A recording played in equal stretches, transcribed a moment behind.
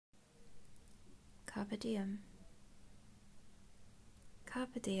Carpe diem.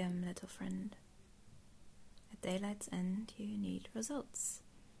 Carpe diem, little friend. At daylight's end you need results.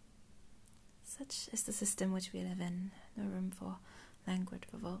 Such is the system which we live in, no room for languid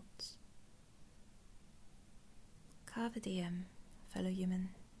revolts. Carpe diem, fellow human.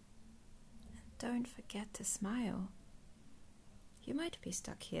 And don't forget to smile. You might be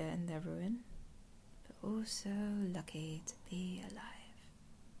stuck here in their ruin, but also lucky to be alive.